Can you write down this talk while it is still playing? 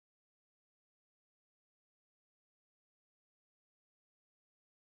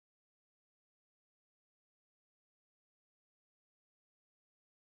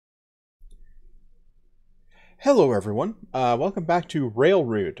Hello, everyone. Welcome back to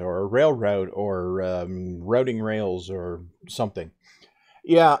Railroute or Railroute or Routing Rails or something.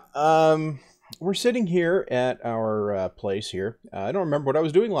 Yeah, we're sitting here at our place here. I don't remember what I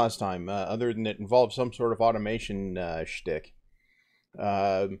was doing last time, other than it involved some sort of automation shtick.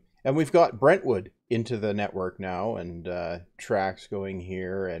 And we've got Brentwood into the network now, and tracks going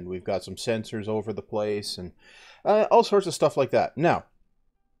here, and we've got some sensors over the place, and all sorts of stuff like that. Now,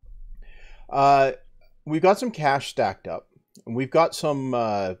 uh, we've got some cash stacked up, and we've got some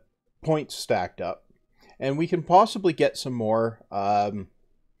points stacked up, and we can possibly get some more,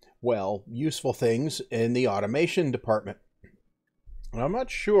 well, useful things in the automation department. And I'm not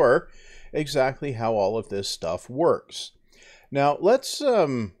sure exactly how all of this stuff works. Now, let's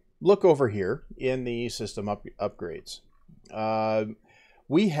look over here in the system upgrades.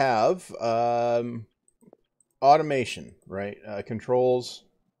 We have automation, right? Controls.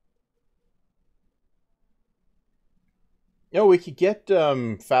 We could get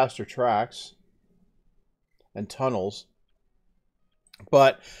faster tracks and tunnels.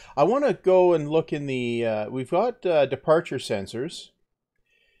 But I want to go and look in the... we've got departure sensors.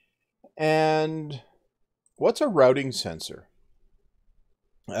 And what's a routing sensor?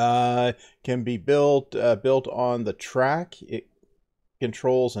 Can be built on the track. It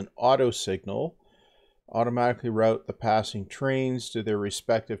controls an auto signal. Automatically route the passing trains to their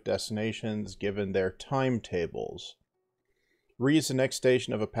respective destinations given their timetables. Reads the next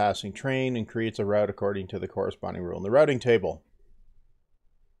station of a passing train and creates a route according to the corresponding rule in the routing table.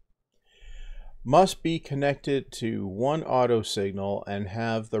 Must be connected to one auto signal and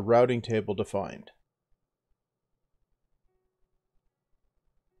have the routing table defined.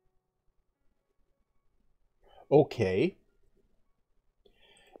 Okay.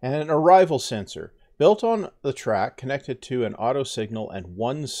 And an arrival sensor. Built on the track, connected to an auto signal and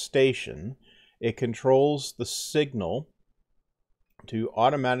one station, it controls the signal to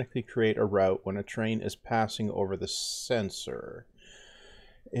automatically create a route when a train is passing over the sensor.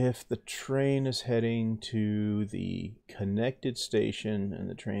 If the train is heading to the connected station and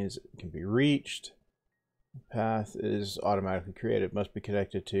the trains can be reached, the path is automatically created. Must be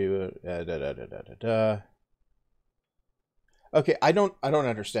connected to Okay, I don't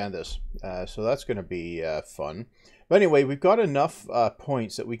understand this, so that's going to be fun. But anyway, we've got enough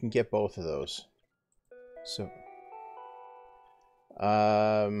points that we can get both of those. So,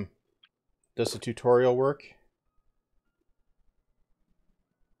 does the tutorial work?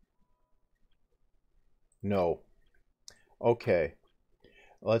 No. Okay,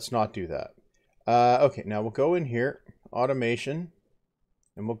 let's not do that. Okay, now we'll go in here, automation,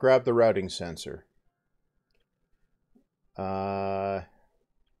 and we'll grab the routing sensor.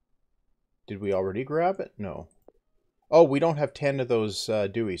 Did we already grab it? No. Oh, we don't have 10 of those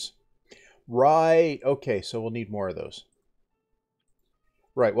Deweys. Right. Okay, so we'll need more of those.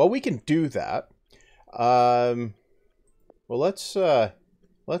 Right. Well, we can do that. Well, let's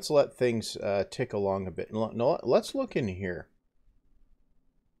let things tick along a bit. No, let's look in here.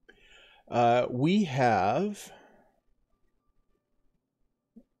 We have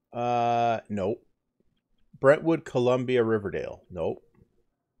nope. Brentwood, Columbia, Riverdale. Nope.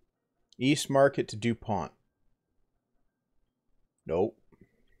 East Market to DuPont. Nope.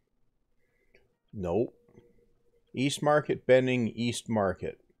 Nope. East Market, Benning, East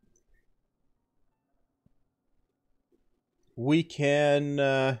Market. We can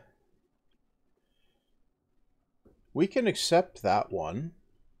accept that one,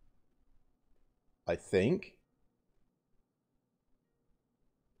 I think.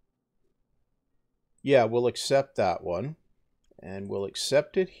 Yeah, we'll accept that one. And we'll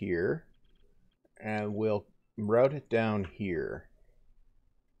accept it here. And we'll route it down here.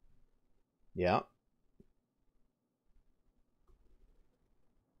 Yeah.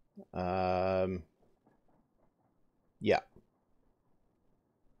 Yeah.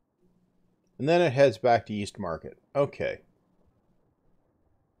 And then it heads back to East Market. Okay.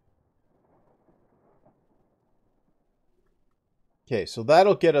 Okay, so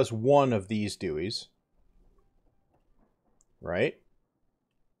that'll get us one of these Deweys. Right?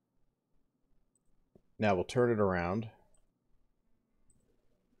 Now we'll turn it around.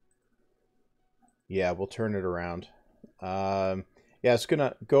 Yeah, we'll turn it around. Yeah, it's going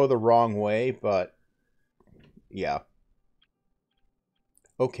to go the wrong way, but yeah.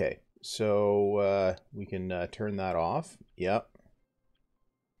 Okay, so we can turn that off. Yep.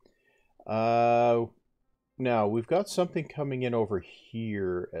 Now, we've got something coming in over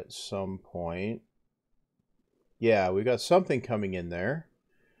here at some point. Yeah, we got something coming in there.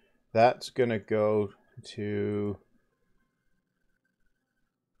 That's going to go to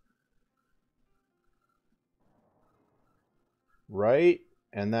right?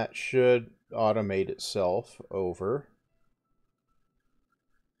 And that should automate itself over.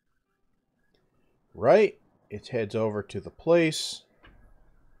 Right? It heads over to the place.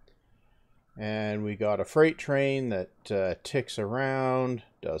 And we got a freight train that ticks around,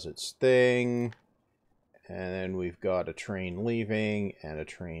 does its thing. And then we've got a train leaving and a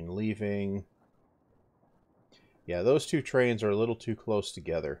train leaving. Yeah, those two trains are a little too close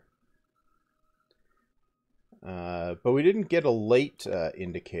together. But we didn't get a late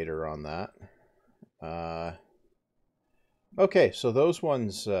indicator on that. Okay, so those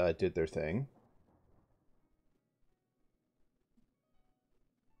ones did their thing.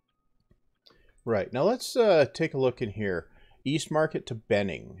 Right, now let's take a look in here. East Market to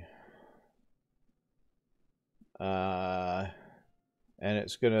Benning. And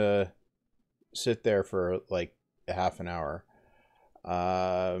it's going to sit there for like a half an hour.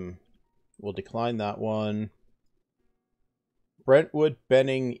 We'll decline that one. Brentwood,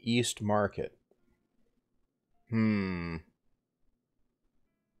 Benning, East Market.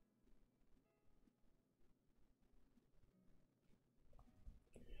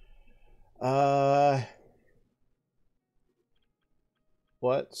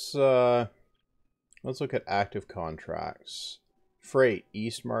 Let's look at active contracts. Freight,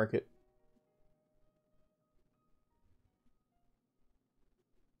 East Market.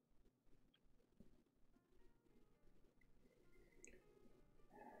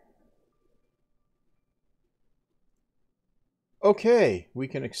 Okay, we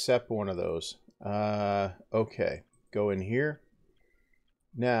can accept one of those. Okay, go in here.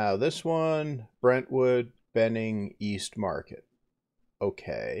 Now, this one, Brentwood, Benning, East Market.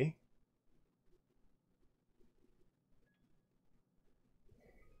 Okay.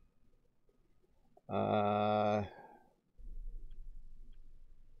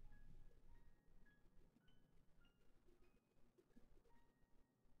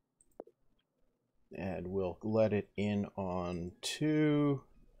 And we'll let it in on 2.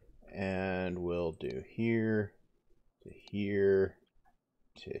 And we'll do here to here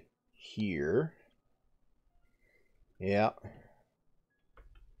to here. Yeah.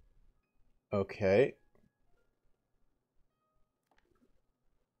 Okay.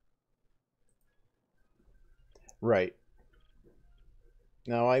 Right.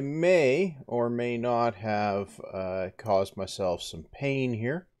 Now I may or may not have caused myself some pain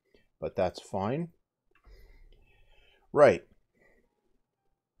here, but that's fine. Right.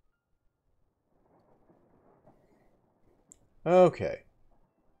 Okay.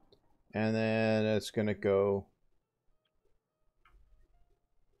 And then it's going to go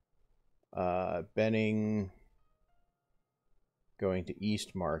Benning going to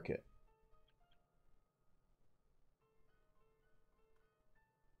East Market.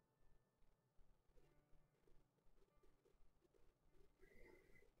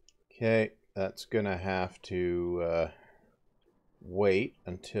 Okay, that's going to have to wait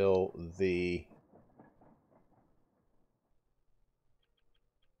until the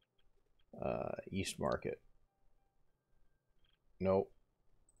East Market. Nope.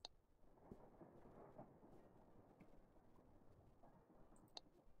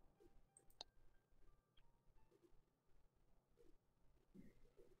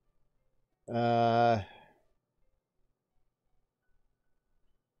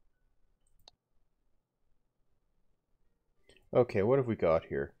 Okay, what have we got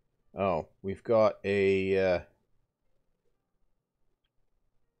here? Oh, we've got a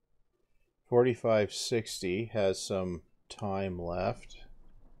 4560 has some time left.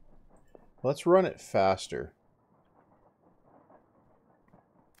 Let's run it faster.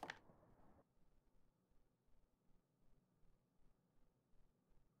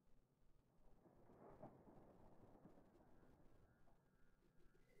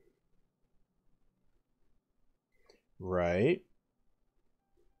 Right.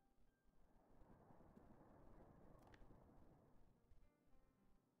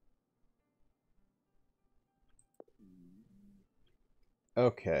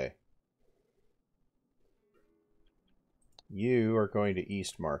 Okay. You are going to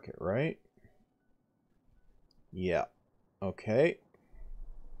East Market, right? Yeah. Okay.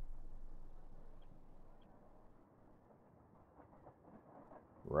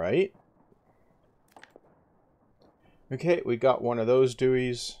 Right. Okay, we got one of those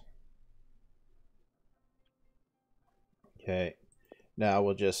Deweys. Okay. Now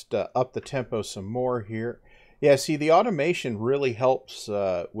we'll just up the tempo some more here. Yeah, see, the automation really helps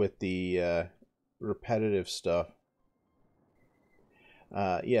with the repetitive stuff.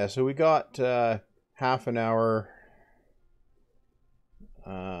 Yeah, so we got half an hour.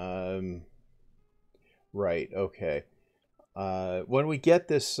 Right, okay. When we get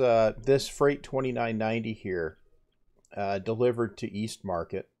this this freight 2990 here delivered to East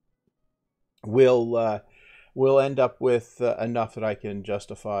Market, we'll end up with enough that I can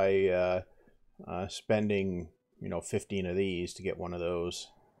justify spending 15 of these to get one of those.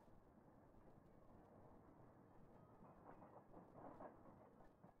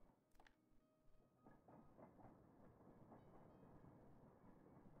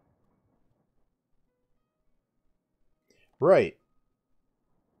 Right.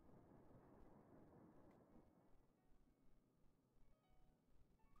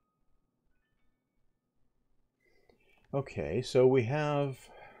 Okay, so we have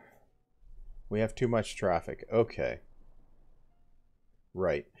too much traffic. Okay.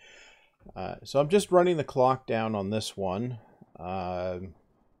 Right. So I'm just running the clock down on this one. And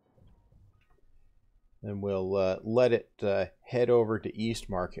we'll let it head over to East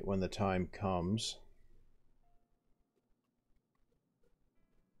Market when the time comes.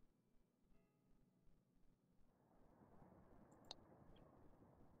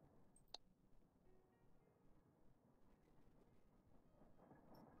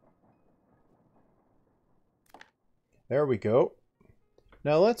 There we go.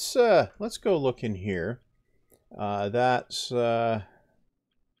 Now let's go look in here. That's no.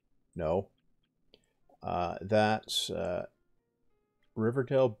 That's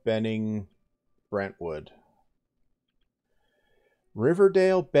Riverdale, Benning, Brentwood.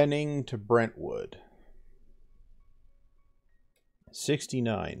 Riverdale, Benning to Brentwood.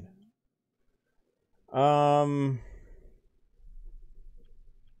 69.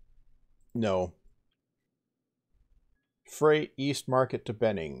 No. Freight East Market to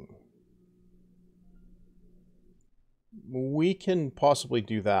Benning. We can possibly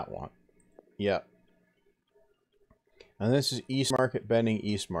do that one. Yeah. And this is East Market, Benning,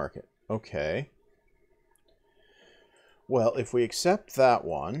 East Market. Okay. Well, if we accept that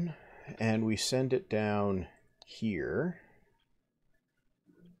one and we send it down here.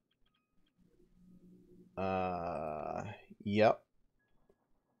 Yep.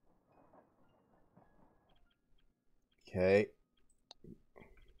 Okay.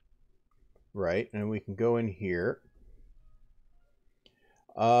 Right, and we can go in here.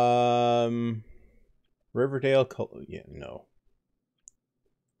 Riverdale, yeah, no.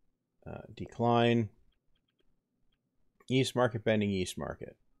 Decline. East Market, Benning, East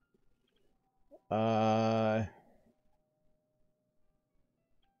Market. No.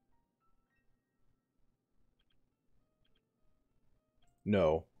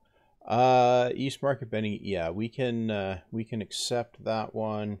 East Market, Benning, yeah, we can accept that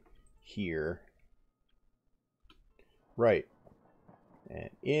one here. Right. And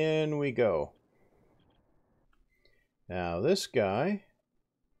in we go. Now this guy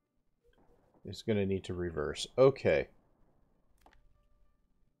is going to need to reverse. Okay.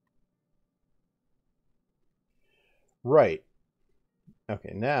 Right.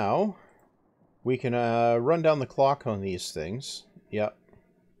 Okay, now we can run down the clock on these things. Yep.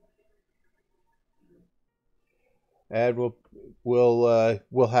 And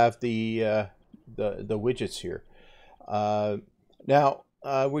we'll have the widgets here. Now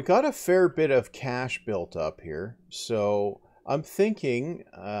we got a fair bit of cache built up here, so I'm thinking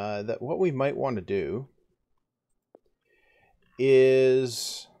that what we might want to do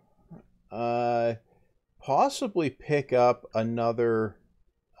is possibly pick up another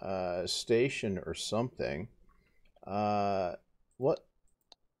station or something. What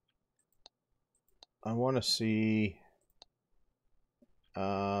I want to see.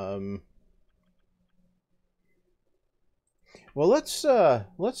 Well, let's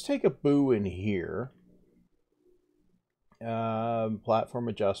take a boo in here. Platform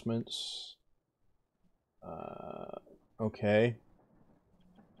adjustments. Okay.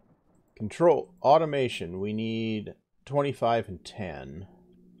 Control automation. We need 25 and 10.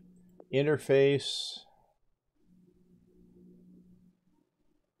 Interface.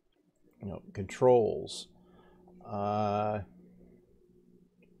 No, controls.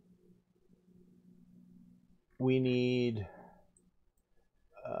 We need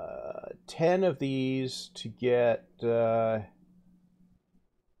 10 of these to get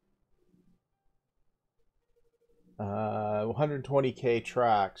 120K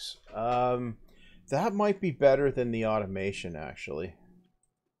tracks. That might be better than the automation, actually.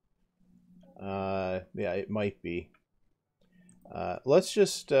 Yeah, it might be. Let's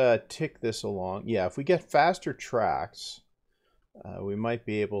just tick this along. Yeah, if we get faster tracks, we might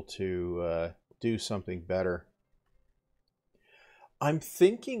be able to do something better. I'm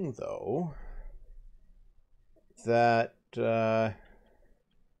thinking, though, that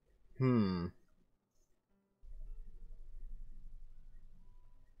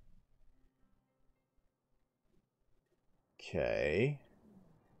Okay.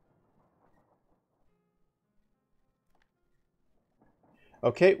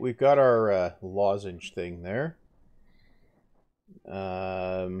 Okay, we've got our lozenge thing there.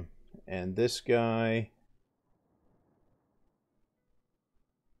 And this guy...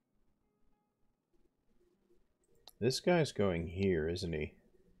 This guy's going here, isn't he?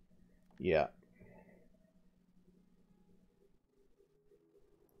 Yeah.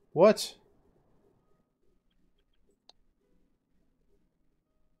 What?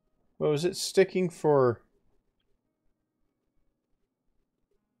 Well, was it sticking for...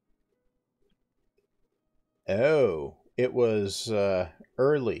 Oh, it was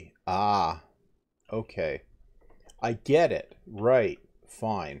early. Ah, okay. I get it. Right.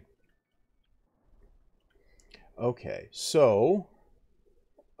 Fine. Okay, so...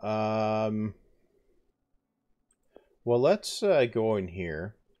 well, let's go in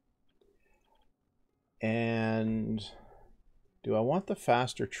here. And... do I want the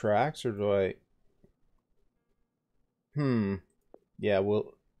faster tracks, or do I... Yeah,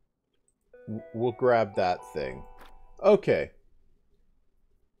 we'll grab that thing. Okay.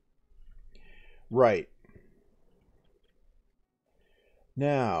 Right.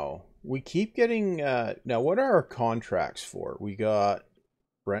 Now, we keep getting... now, what are our contracts for? We got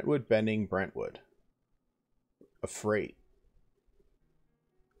Brentwood, Benning, Brentwood. A freight.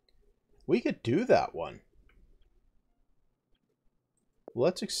 We could do that one.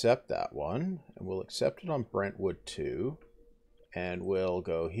 Let's accept that one. And we'll accept it on Brentwood too. And we'll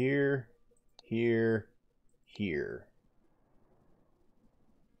go here, here, here.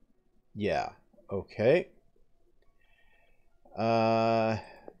 Yeah. Okay.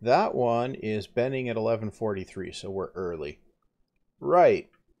 That one is Benning at 11:43, so we're early. Right.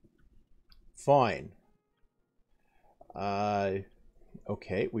 Fine.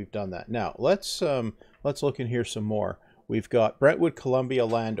 Okay, we've done that. Now let's look in here some more. We've got Brentwood, Columbia,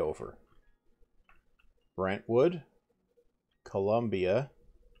 Landover. Brentwood, Columbia,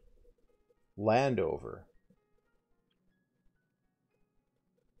 Landover.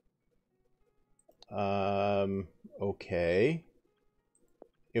 Okay.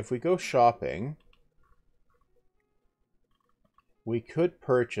 If we go shopping, we could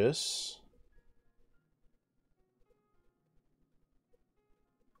purchase...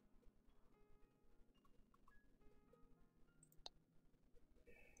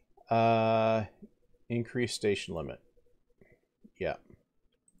 increase station limit. Yeah.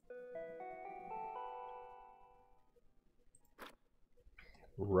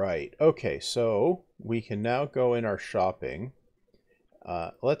 Right. Okay, so we can now go in our shopping.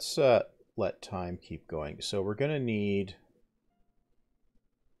 Let's let time keep going. So we're going to need...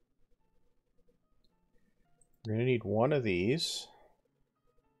 we're going to need one of these.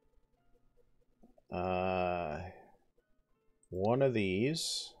 One of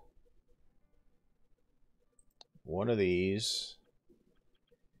these. One of these.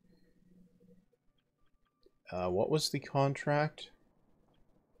 What was the contract?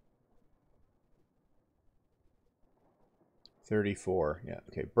 34. Yeah.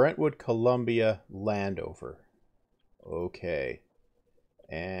 Okay. Brentwood, Columbia, Landover. Okay.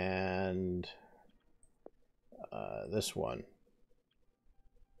 And this one.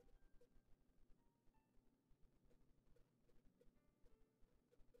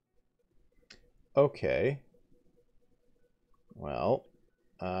 Okay. Well,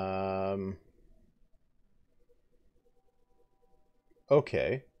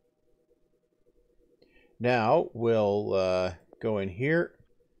 okay. Now we'll go in here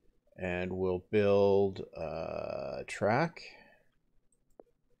and we'll build a track.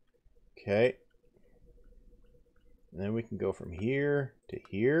 Okay. And then we can go from here to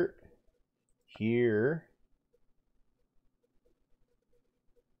here, here,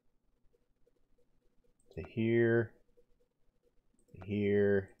 to here, to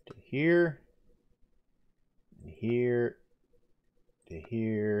here, to here, and here, to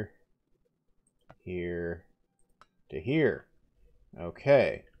here, here, to here.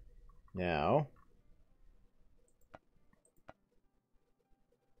 Okay. Now,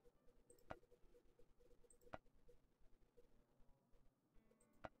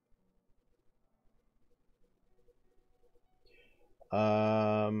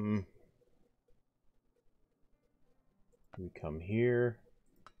 we come here.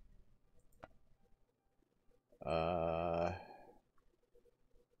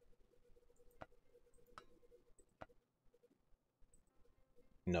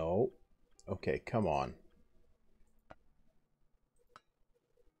 No. Okay, come on.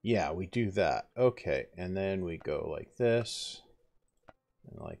 Yeah, we do that. Okay, and then we go like this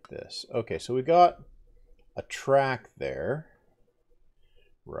and like this. Okay, so we got a track there,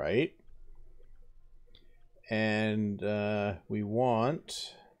 right? And we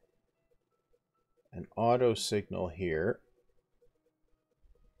want an auto signal here.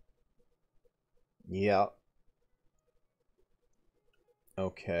 Yeah.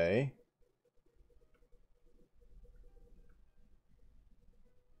 Okay.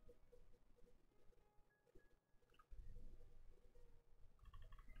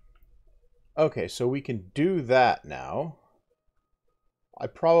 Okay, so we can do that now. I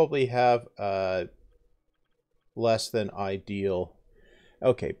probably have less than ideal.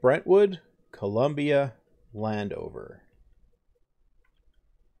 Okay, Brentwood, Columbia, Landover.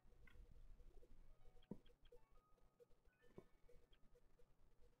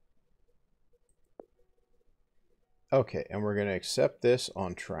 Okay, and we're going to accept this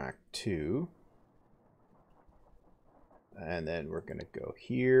on track 2. And then we're going to go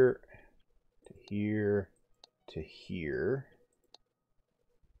here, to here, to here.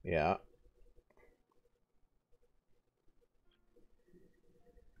 Yeah.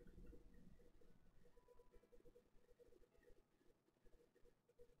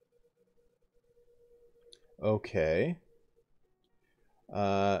 Okay.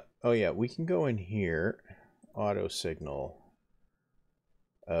 Oh yeah, we can go in here. Auto signal.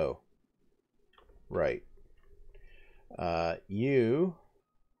 Oh. Right. You.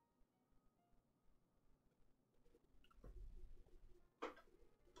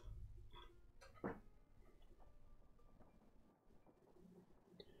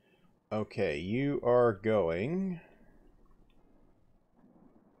 Okay, you are going.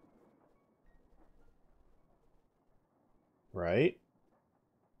 Right.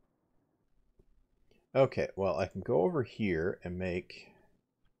 Okay, well, I can go over here and make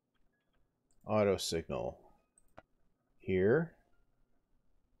auto signal here.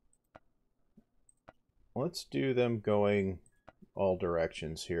 Let's do them going all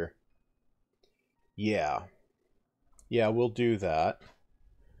directions here. Yeah. Yeah, we'll do that.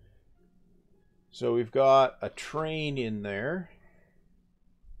 So we've got a train in there.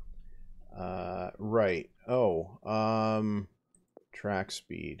 Right. Oh, track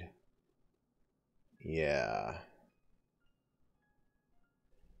speed. Yeah.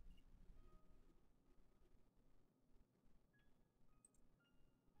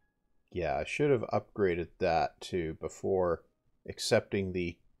 Yeah, I should have upgraded that too before accepting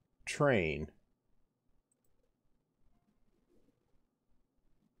the train.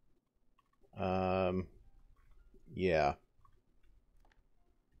 Yeah.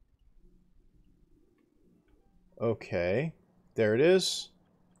 Okay. There it is.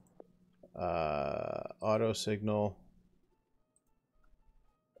 Auto signal.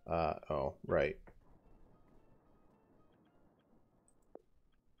 Oh, right.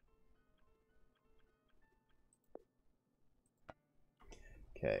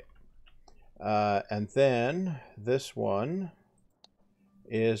 Okay. And then this one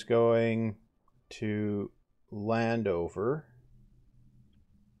is going to Landover,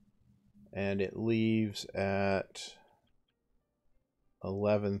 and it leaves at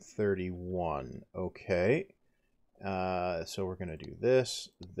 11:31. Okay. So we're going to do this,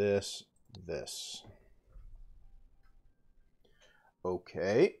 this, this.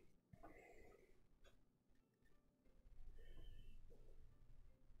 Okay.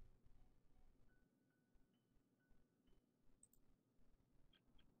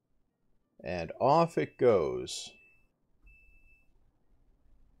 And off it goes.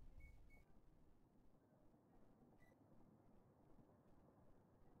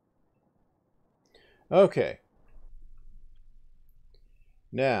 Okay.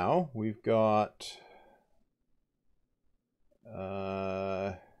 Now we've got...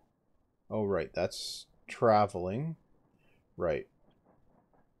 oh, right. That's traveling. Right.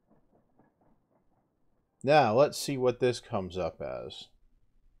 Now let's see what this comes up as.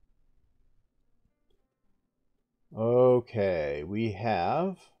 Okay, we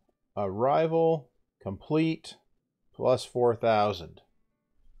have arrival complete plus 4,000.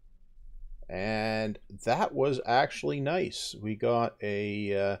 And that was actually nice. We got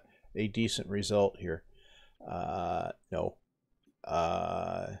a decent result here. No.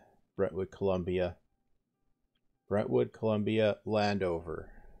 Brentwood, Columbia. Brentwood, Columbia,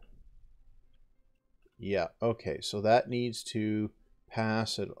 Landover. Yeah, okay, so that needs to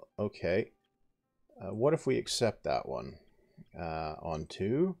pass it. Okay. What if we accept that one? On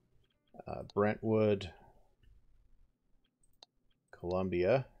 2. Brentwood,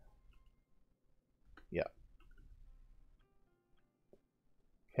 Columbia. Yeah.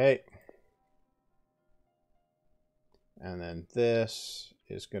 Okay. And then this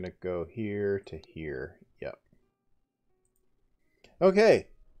is going to go here to here. Yep. Okay.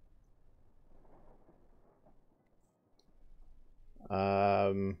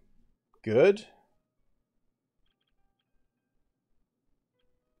 Good.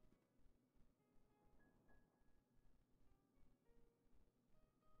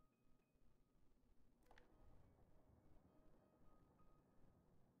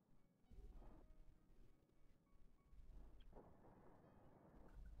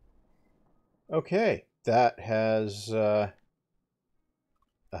 Okay, that has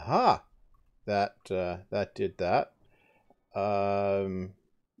aha, that did that.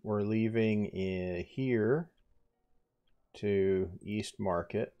 We're leaving in here to East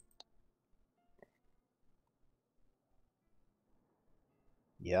Market.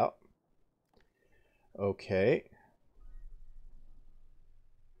 Yep. Okay.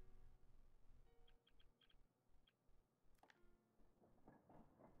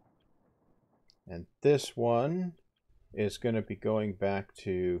 And this one is going to be going back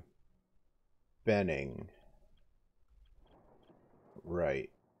to Benning. Right.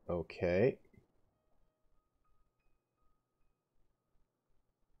 Okay.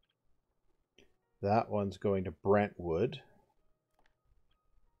 That one's going to Brentwood.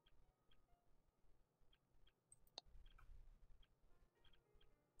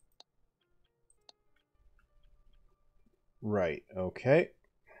 Right. Okay.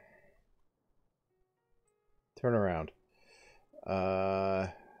 Turn around.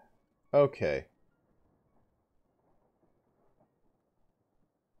 Okay.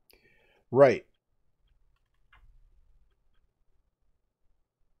 Right.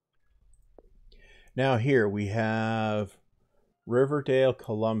 Now here we have Riverdale,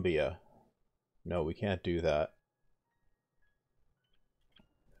 Columbia. No, we can't do that.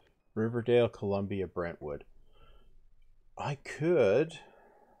 Riverdale, Columbia, Brentwood. I could.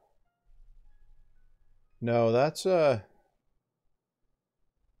 No, that's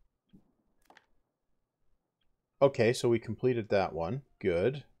okay, so we completed that one.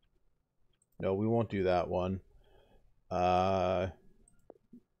 Good. No, we won't do that one.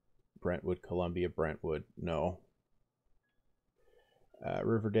 Brentwood, Columbia, Brentwood. No.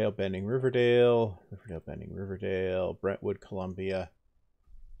 Riverdale, Benning, Riverdale. Riverdale, Benning, Riverdale. Brentwood, Columbia,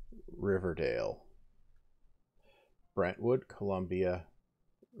 Riverdale. Brentwood, Columbia,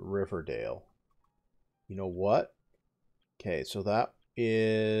 Riverdale. You know what? Okay, so that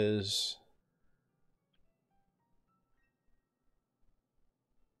is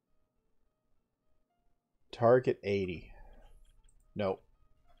target 80. No.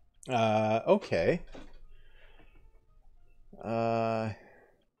 Okay.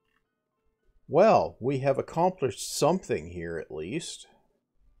 Well, we have accomplished something here at least.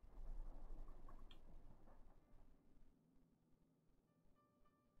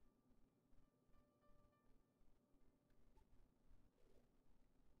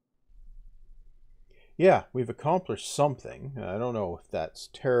 Yeah, we've accomplished something. I don't know if that's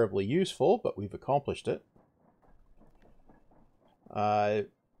terribly useful, but we've accomplished it.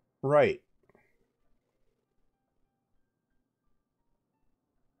 Right.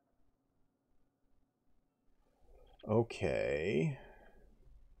 Okay.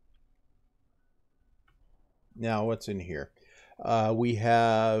 Now, what's in here? We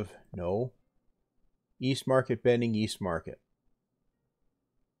have, no, East Market, Benning, East Market.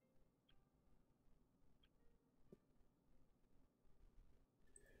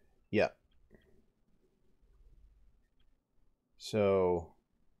 Yeah. So,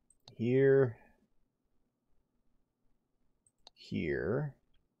 here, here,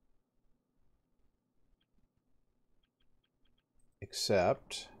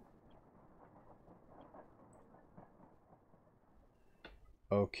 except,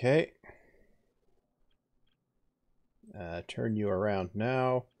 okay. Turn you around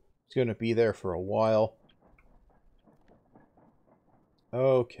now. It's going to be there for a while.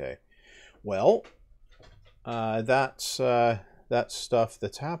 Okay. Well, that's stuff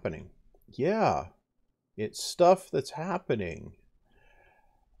that's happening. Yeah, it's stuff that's happening.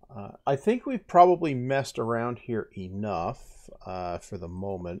 I think we've probably messed around here enough for the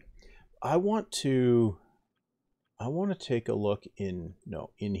moment. I want to take a look in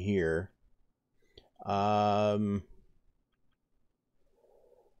here.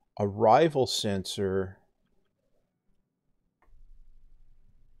 Arrival sensor.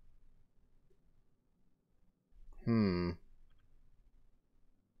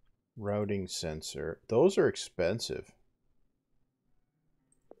 Routing sensor. Those are expensive.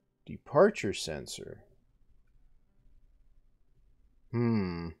 Departure sensor.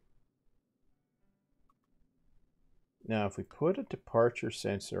 Now, if we put a departure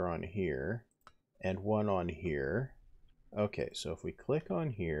sensor on here and one on here, Okay, so if we click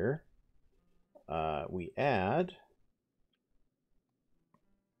on here, we add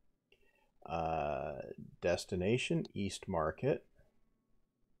destination East Market.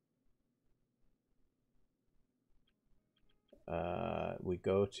 We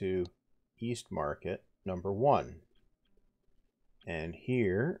go to East Market number 1. And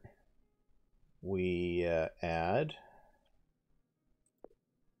here we add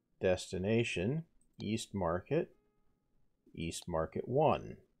destination East Market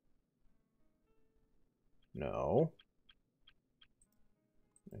 1. No.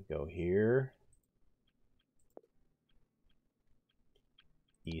 I go here,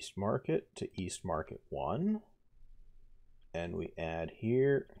 East Market to East Market 1. And we add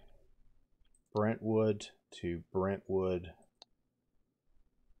here Brentwood to Brentwood.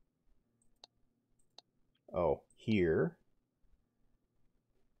 Oh, here.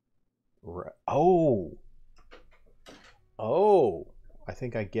 Oh, I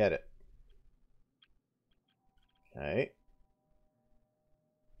think I get it. Okay.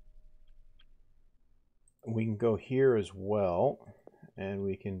 We can go here as well, and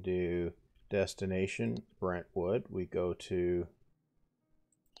we can do destination Brentwood. We go to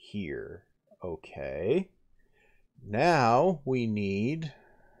here. Okay. Now we need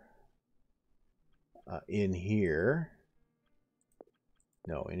in here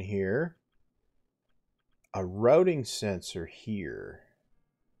a routing sensor here.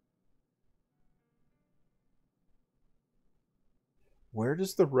 Where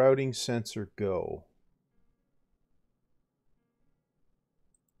does the routing sensor go?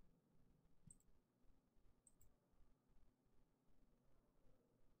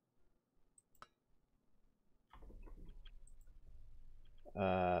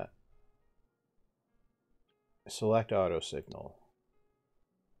 Select auto signal.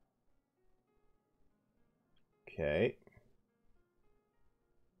 Okay.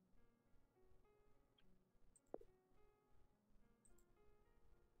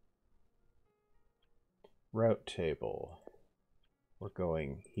 Route table. We're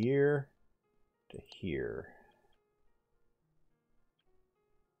going here to here.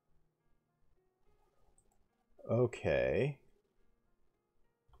 Okay.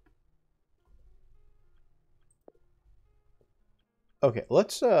 Okay,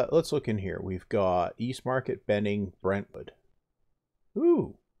 let's look in here. We've got East Market, Benning, Brentwood.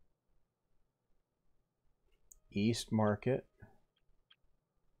 Ooh. East Market.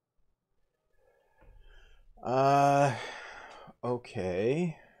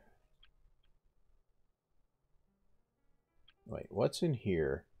 Okay. Wait, what's in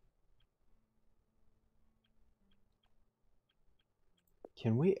here?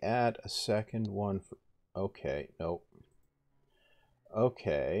 Can we add a second one for... Okay, nope.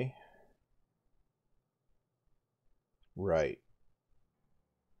 Okay. Right.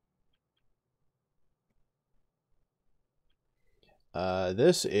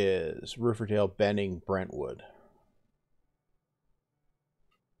 This is Riverdale, Benning, Brentwood.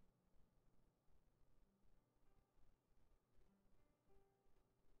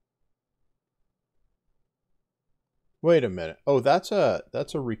 Wait a minute. Oh, that's a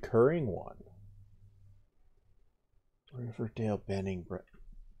recurring one. Riverdale, Benning,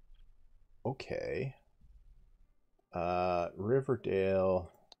 okay.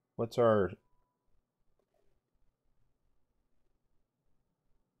 Riverdale. What's our...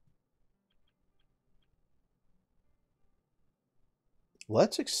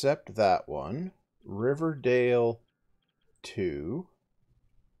 Let's accept that one. Riverdale 2.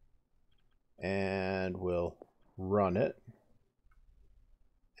 And we'll run it.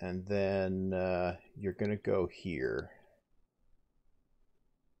 And then you're going to go here.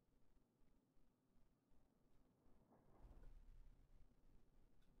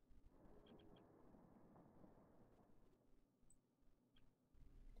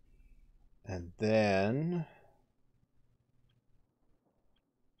 And then...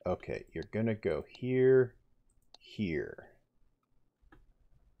 Okay, you're going to go here, here.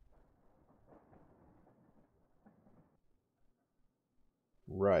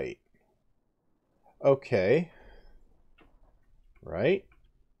 Right. Okay. Right.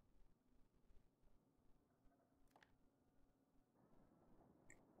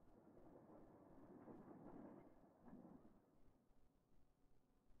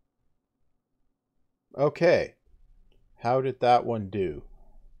 Okay. How did that one do?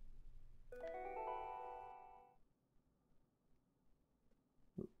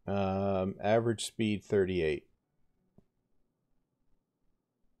 Average speed 38.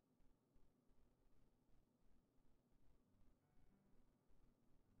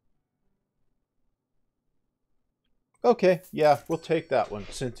 Okay, yeah, we'll take that one,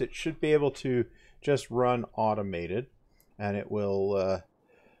 since it should be able to just run automated, and it will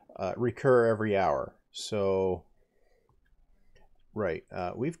recur every hour. So, right,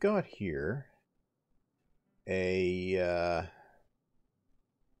 we've got here a,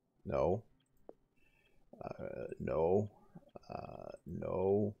 no, no,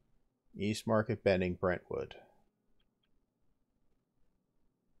 no, East Market Bending, Brentwood.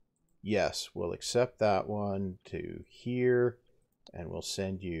 Yes, we'll accept that one to here, and we'll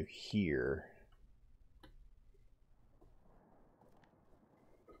send you here.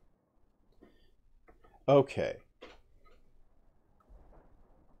 Okay.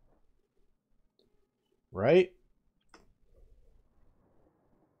 Right?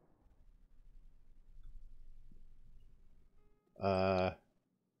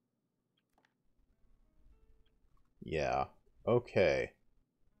 Yeah. Okay.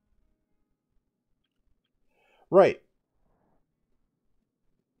 Right.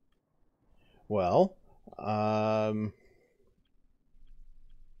 Well, now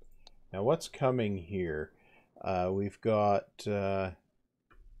what's coming here? We've got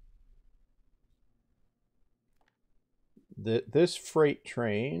this freight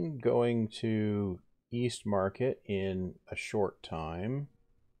train going to East Market in a short time.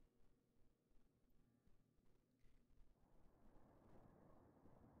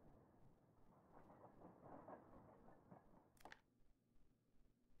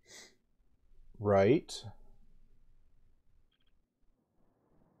 Right.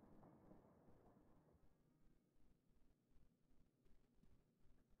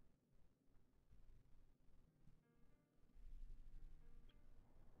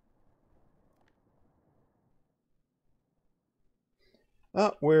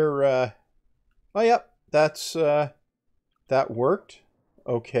 We're oh yep, that's that worked.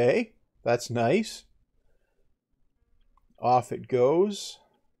 Okay. That's nice. Off it goes.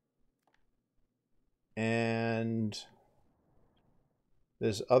 And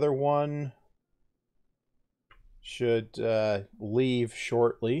this other one should leave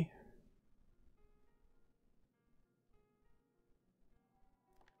shortly.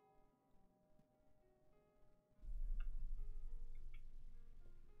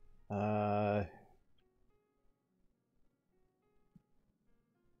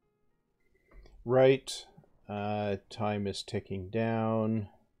 Right. Time is ticking down.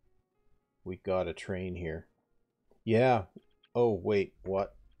 We got a train here. Yeah. Oh, wait,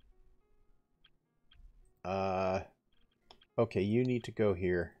 what? Okay, you need to go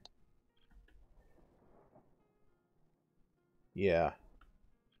here. Yeah.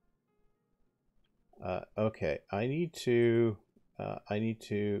 Okay, I need to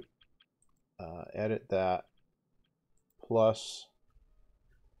edit that plus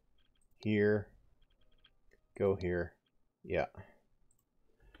here, go here. Yeah.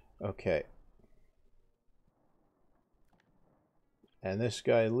 Okay. And this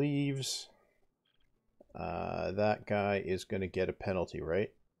guy leaves. That guy is going to get a penalty,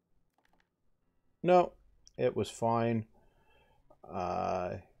 right? No, it was fine.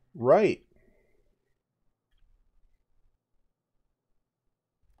 Right.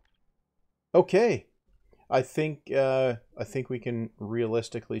 Okay. I think we can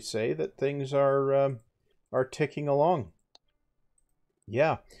realistically say that things are ticking along.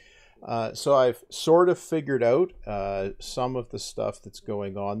 Yeah. So I've sort of figured out some of the stuff that's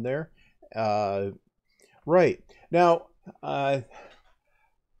going on there. Right. Now, I'm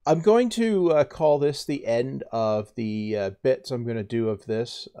going to call this the end of the bits I'm going to do of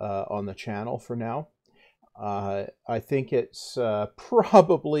this on the channel for now. I think it's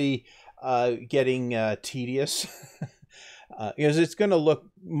probably getting tedious because it's going to look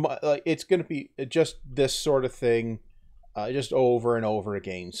like it's going to be just this sort of thing just over and over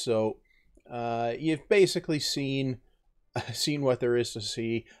again. So you've basically seen what there is to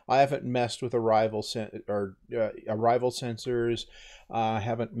see. I haven't messed with arrival sensors. I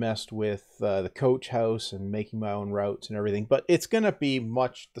haven't messed with the coach house and making my own routes and everything, but it's going to be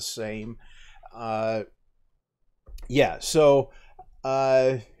much the same. Yeah, so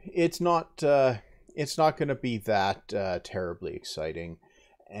it's not going to be that terribly exciting,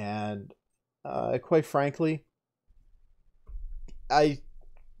 and quite frankly,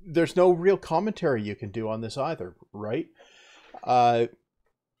 there's no real commentary you can do on this either, right?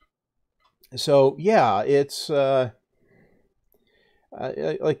 So yeah, it's like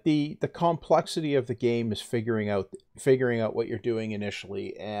the complexity of the game is figuring out what you're doing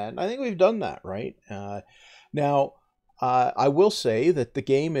initially, and I think we've done that, right? Now, I will say that the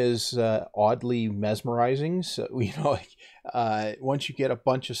game is oddly mesmerizing. So once you get a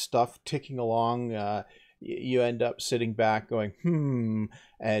bunch of stuff ticking along, you end up sitting back going,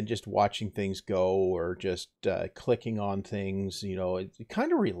 and just watching things go, or just clicking on things. It's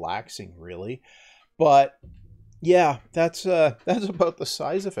kind of relaxing, really. But yeah, that's about the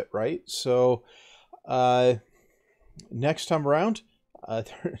size of it, right? So next time around,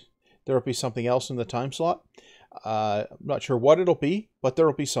 there will be something else in the time slot. I'm not sure what it'll be, but there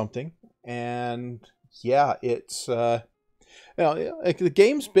will be something. And yeah, it's the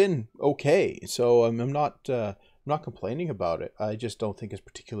game's been okay, so I'm not complaining about it. I just don't think it's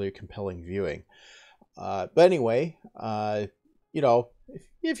particularly compelling viewing. But anyway,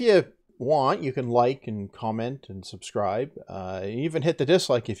 if you want, you can like and comment and subscribe. Even hit the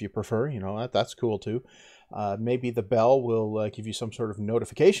dislike if you prefer. That's cool too. Maybe the bell will give you some sort of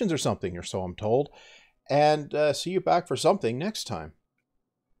notifications or something, or so I'm told. And see you back for something next time.